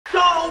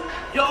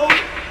Yo,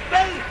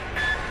 face.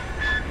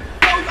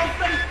 Show your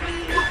face,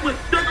 please. With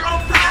sugar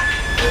on top.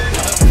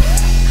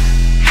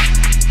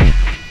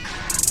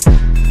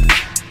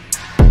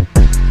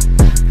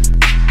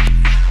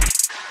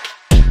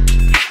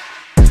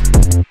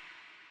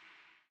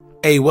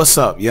 Hey, what's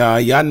up, y'all?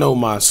 Y'all know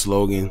my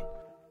slogan.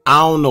 I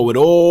don't know it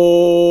all,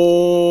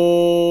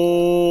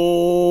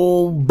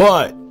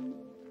 but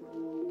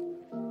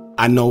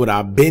I know what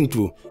I've been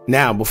through.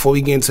 Now, before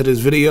we get into this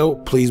video,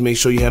 please make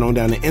sure you head on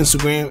down to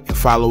Instagram and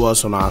follow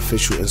us on our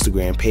official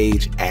Instagram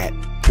page at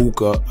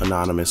Hookah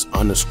Anonymous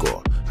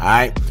 _.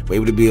 Alright? We're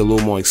able to be a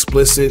little more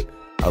explicit,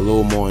 a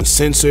little more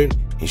uncensored,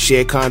 and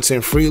share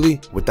content freely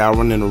without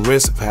running the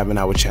risk of having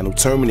our channel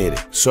terminated.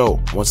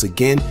 So, once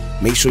again,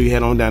 make sure you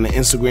head on down to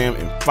Instagram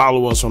and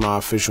follow us on our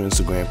official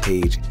Instagram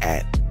page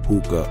at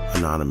Hookah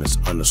Anonymous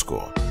 _.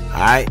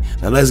 Alright?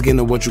 Now let's get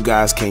into what you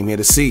guys came here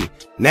to see.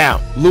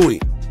 Now, Louie,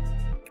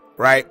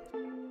 right?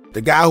 The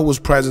guy who was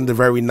present the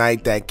very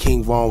night that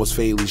King Von was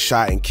fatally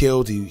shot and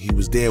killed, he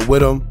was there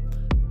with him.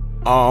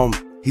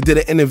 He did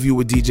an interview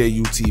with DJ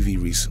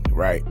UTV recently,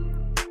 right?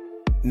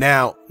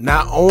 Now,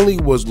 not only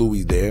was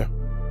Louie there,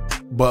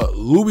 but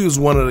Louie was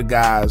one of the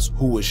guys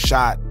who was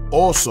shot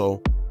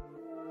also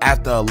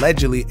after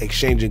allegedly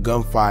exchanging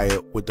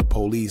gunfire with the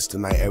police the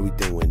night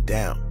everything went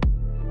down,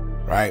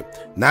 right?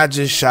 Not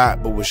just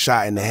shot, but was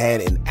shot in the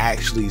head and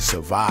actually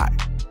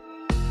survived.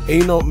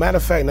 And you know, matter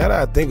of fact, now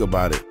that I think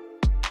about it,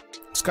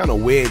 it's kind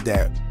of weird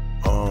that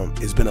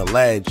it's been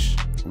alleged,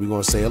 we're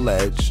gonna say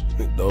alleged,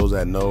 those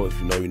that know, if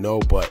you know, you know,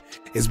 but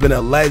it's been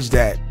alleged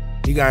that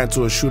he got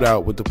into a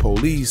shootout with the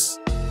police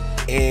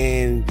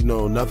and, you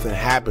know, nothing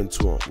happened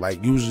to him.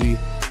 Like, usually,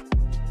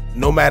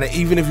 no matter,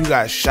 even if you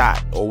got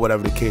shot or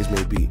whatever the case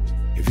may be,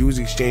 if you was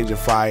exchanging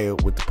fire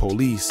with the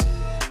police,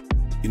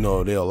 you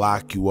know, they'll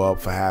lock you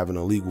up for having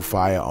a illegal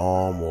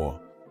firearm or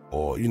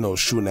you know,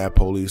 shooting at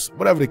police,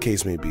 whatever the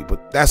case may be.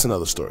 But that's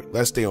another story.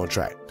 Let's stay on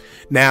track.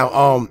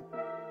 Now,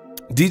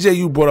 DJ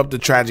U brought up the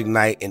tragic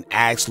night and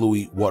asked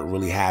Louie what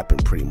really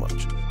happened, pretty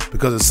much.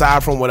 Because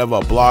aside from whatever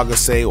a blogger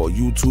say or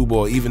YouTube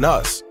or even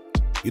us,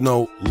 you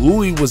know,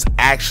 Louie was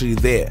actually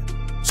there.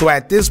 So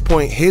at this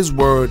point, his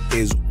word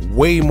is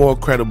way more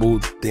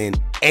credible than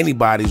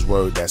anybody's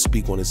word that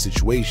speak on the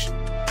situation,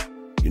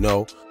 you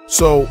know?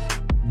 So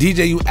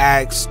DJ U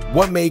asks,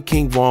 what made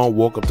King Von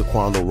walk up to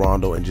Quando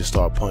Rondo and just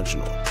start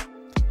punching on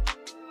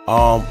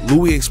him?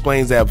 Louie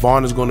explains that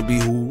Von is going to be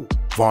who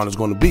Von is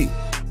going to be.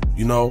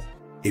 You know,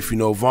 if you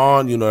know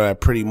Von, you know that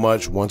pretty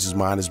much once his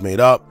mind is made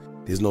up,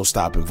 there's no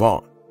stopping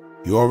Von.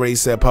 He already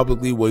said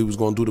publicly what he was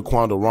going to do to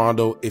Quando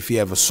Rondo if he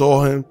ever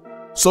saw him.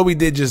 So he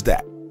did just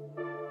that.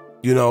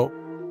 You know?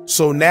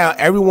 So now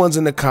everyone's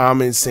in the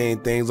comments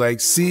saying things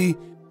like, see,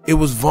 it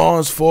was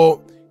Von's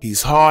fault.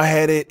 He's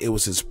hard-headed. It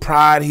was his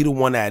pride. He the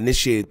one that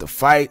initiated the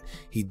fight.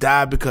 He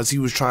died because he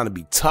was trying to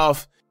be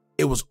tough.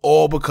 It was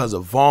all because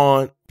of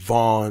Von.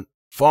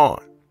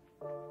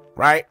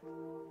 Right?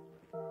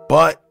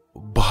 But.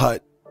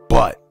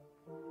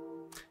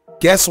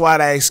 Guess why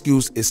that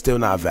excuse is still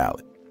not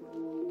valid?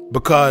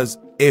 Because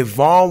if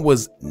Von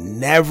was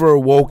never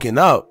woken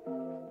up,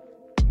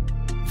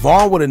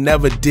 Von would have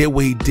never did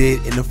what he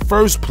did in the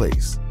first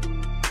place.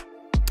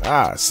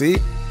 See?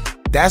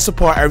 That's the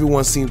part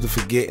everyone seems to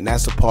forget, and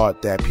that's the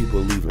part that people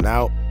are leaving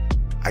out.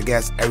 I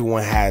guess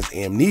everyone has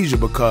amnesia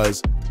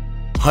because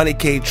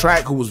 100K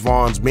Track, who was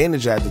Von's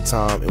manager at the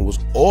time and was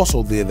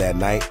also there that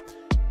night,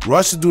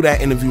 rushed to do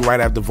that interview right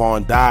after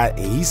Von died,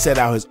 and he said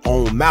out his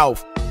own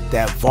mouth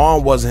that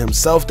Von wasn't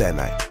himself that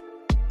night.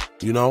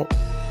 You know?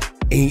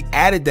 And he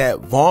added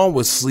that Von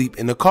was asleep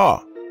in the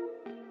car.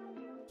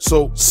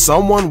 So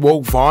someone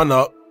woke Von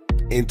up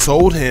and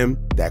told him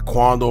that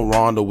Quando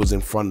Rondo was in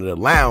front of the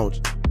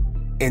lounge,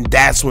 and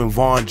that's when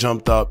Von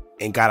jumped up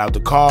and got out the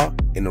car,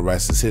 and the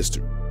rest is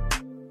history.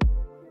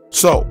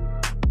 So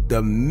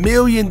the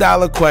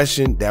million-dollar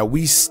question that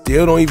we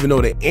still don't even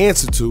know the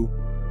answer to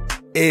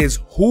is,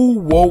 who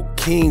woke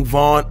King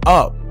Von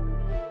up?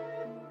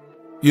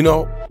 You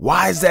know,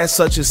 why is that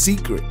such a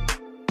secret?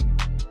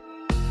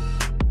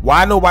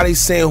 Why nobody's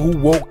saying who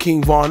woke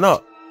King Von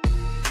up?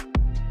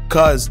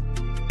 Because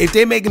if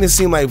they're making it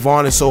seem like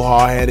Von is so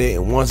hard-headed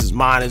and once his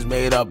mind is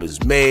made up,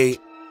 it's made,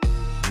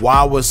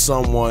 why would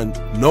someone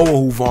knowing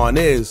who Von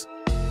is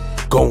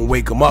go and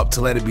wake him up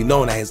to let it be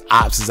known that his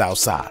ops is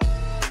outside?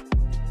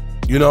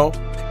 You know,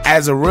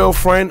 as a real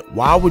friend,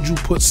 why would you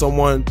put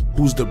someone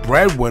who's the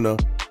breadwinner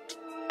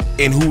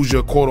and who's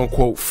your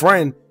quote-unquote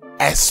friend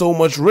at so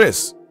much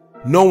risk,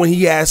 knowing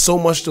he has so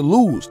much to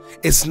lose?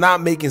 It's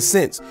not making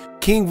sense.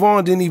 King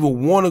Von didn't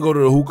even want to go to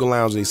the hookah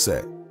lounge, they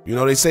said. You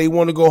know, they say he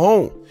wanted to go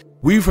home.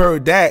 We've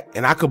heard that,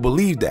 and I could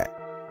believe that.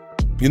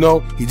 You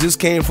know, he just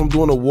came from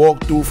doing a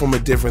walkthrough from a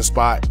different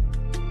spot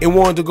and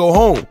wanted to go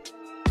home.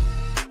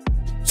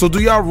 So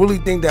do y'all really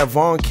think that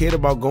Von cared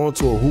about going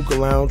to a hookah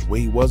lounge where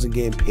he wasn't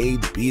getting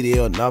paid to be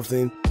there or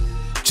nothing,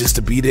 just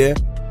to be there?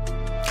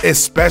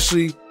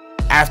 Especially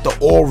after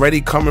already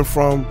coming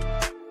from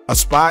a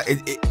spot,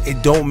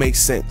 it don't make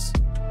sense.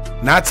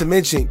 Not to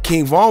mention,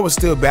 King Von was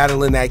still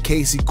battling that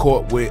case he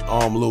caught with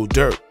Lil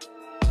Durk.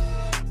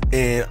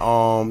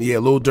 and yeah,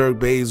 Lil Durk,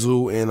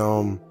 Basil,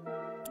 and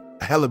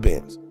hella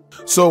bands.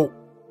 So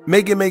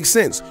make it make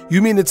sense.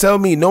 You mean to tell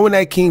me, knowing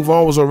that King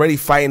Von was already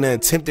fighting an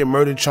attempted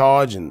murder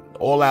charge and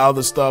all that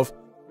other stuff,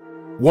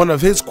 one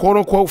of his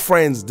quote-unquote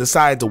friends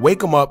decided to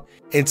wake him up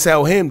and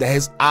tell him that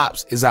his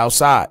ops is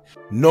outside,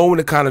 knowing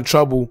the kind of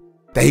trouble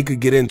that he could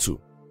get into,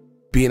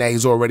 being that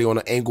he's already on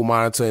an ankle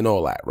monitor and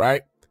all that,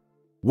 right?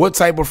 What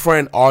type of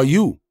friend are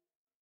you?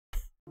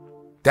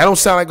 That don't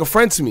sound like a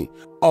friend to me.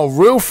 A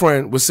real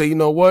friend would say, you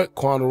know what,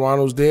 Quando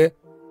Rondo's there.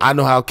 I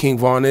know how King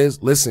Von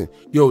is. Listen,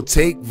 yo,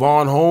 take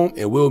Von home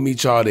and we'll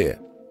meet y'all there.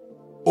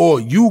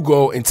 Or you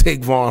go and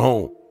take Von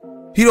home.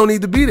 He don't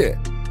need to be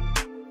there.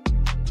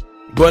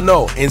 But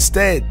no,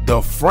 instead,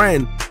 the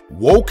friend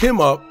woke him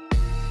up,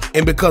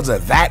 and because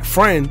of that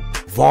friend,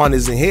 Von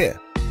isn't here.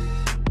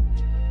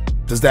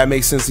 Does that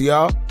make sense to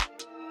y'all?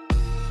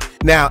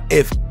 Now,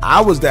 if I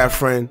was that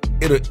friend,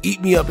 it'll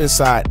eat me up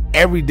inside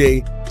every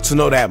day to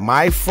know that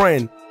my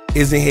friend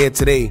isn't here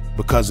today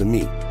because of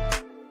me.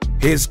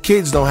 His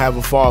kids don't have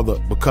a father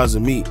because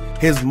of me.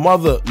 His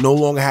mother no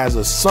longer has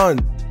a son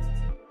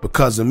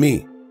because of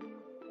me.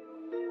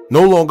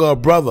 No longer a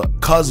brother,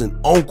 cousin,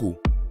 uncle,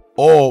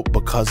 all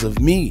because of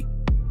me.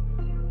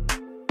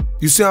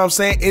 You see what I'm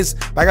saying? It's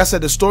like I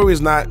said, the story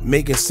is not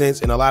making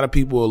sense, and a lot of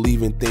people are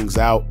leaving things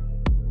out.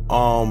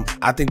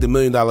 I think the $1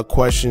 million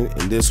question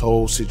in this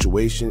whole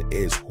situation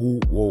is who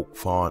woke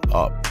Von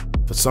up.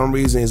 For some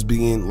reason, it's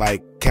being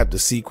like kept a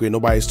secret.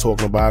 Nobody's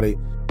talking about it.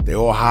 They're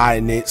all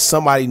hiding it.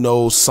 Somebody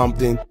knows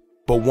something,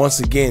 but once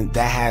again,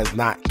 that has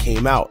not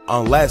came out,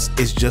 unless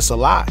it's just a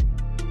lie.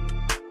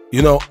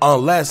 You know,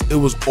 unless it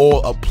was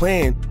all a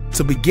plan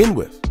to begin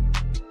with.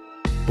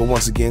 But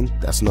once again,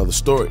 that's another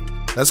story.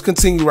 Let's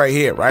continue right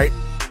here, right?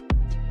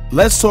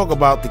 Let's talk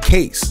about the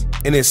case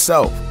in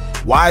itself.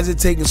 Why is it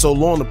taking so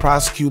long to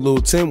prosecute Lil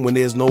Tim when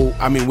there's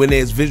when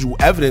there's visual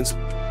evidence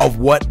of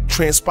what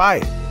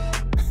transpired?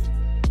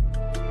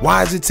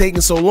 Why is it taking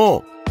so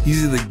long?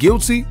 He's either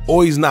guilty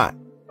or he's not.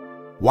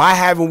 Why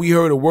haven't we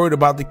heard a word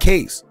about the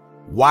case?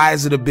 Why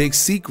is it a big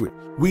secret?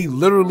 We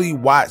literally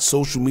watch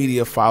social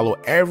media follow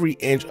every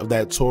inch of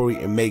that Tory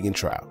and Megan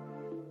trial.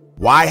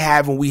 Why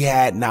haven't we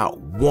had not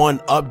one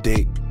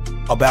update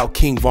about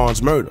King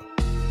Von's murder?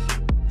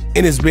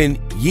 And it's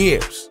been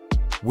years.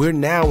 We're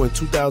now in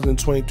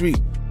 2023.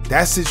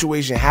 That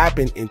situation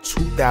happened in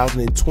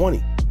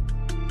 2020.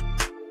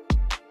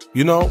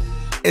 You know,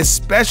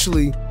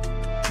 especially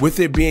with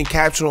it being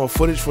captured on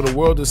footage for the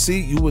world to see,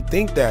 you would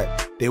think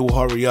that they will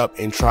hurry up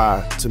and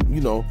try to,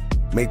 you know,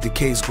 make the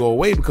case go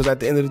away, because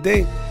at the end of the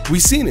day,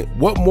 we've seen it.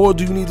 What more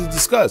do you need to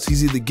discuss?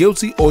 He's either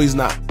guilty or he's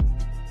not.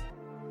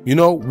 You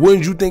know,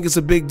 wouldn't you think it's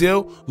a big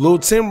deal? Lil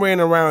Tim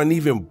ran around and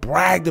even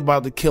bragged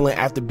about the killing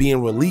after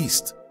being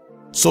released.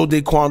 So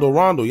did Quando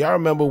Rondo. Y'all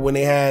remember when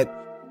they had,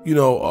 you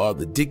know,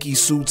 the Dickie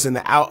suits in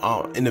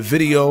the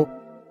video?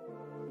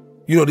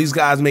 You know, these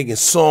guys making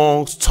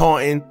songs,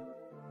 taunting.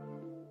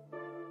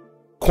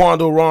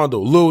 Quando Rondo,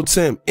 Lil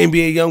Tim,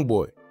 NBA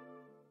Youngboy.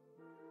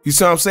 You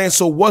see what I'm saying?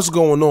 So what's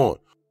going on?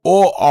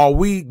 Or are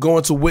we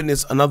going to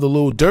witness another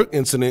Lil Durk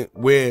incident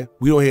where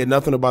we don't hear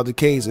nothing about the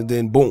case and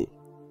then boom,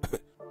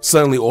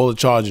 suddenly all the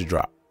charges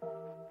drop?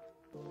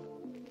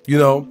 You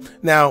know,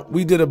 now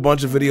we did a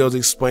bunch of videos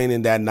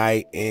explaining that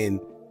night and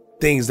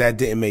things that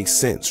didn't make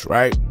sense,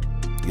 right?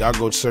 Y'all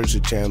go search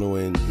the channel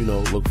and, you know,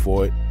 look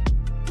for it.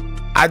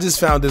 I just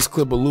found this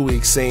clip of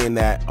Louie saying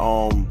that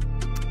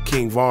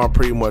King Von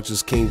pretty much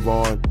is King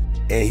Von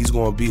and he's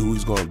going to be who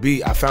he's going to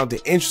be. I found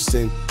it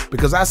interesting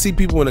because I see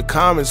people in the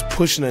comments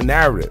pushing a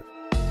narrative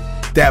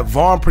that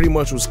Von pretty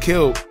much was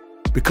killed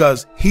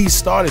because he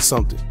started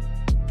something.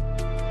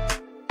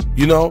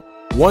 You know,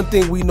 one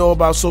thing we know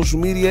about social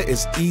media,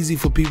 it's easy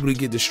for people to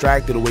get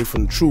distracted away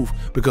from the truth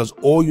because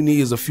all you need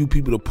is a few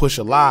people to push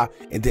a lie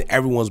and then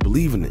everyone's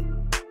believing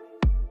it.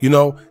 You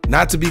know,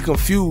 not to be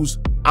confused,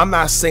 I'm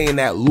not saying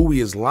that Louie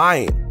is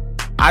lying.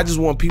 I just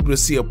want people to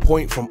see a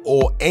point from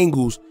all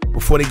angles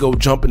before they go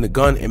jumping the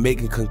gun and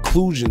making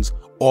conclusions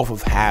off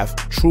of half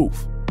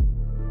truth.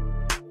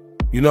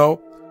 You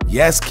know,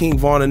 yes, King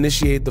Von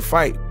initiated the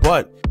fight,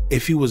 but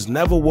if he was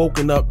never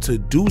woken up to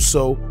do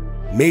so,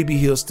 maybe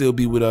he'll still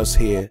be with us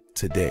here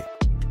today.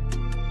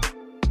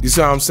 You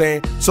see what I'm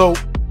saying? So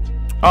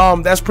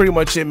that's pretty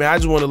much it, man. I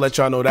just want to let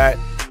y'all know that.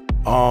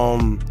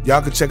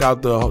 Y'all can check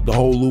out the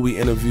whole Louie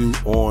interview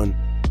on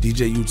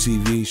DJ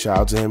UTV. Shout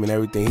out to him and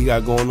everything he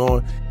got going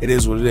on. It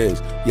is what it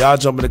is. Y'all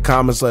jump in the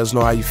comments, let us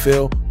know how you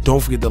feel. Don't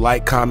forget to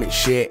like, comment,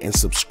 share, and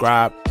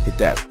subscribe. Hit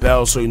that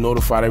bell so you're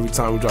notified every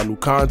time we drop new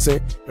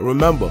content. And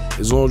remember,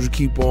 as long as you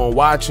keep on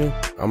watching,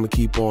 I'm gonna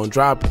keep on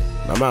dropping.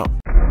 And I'm out.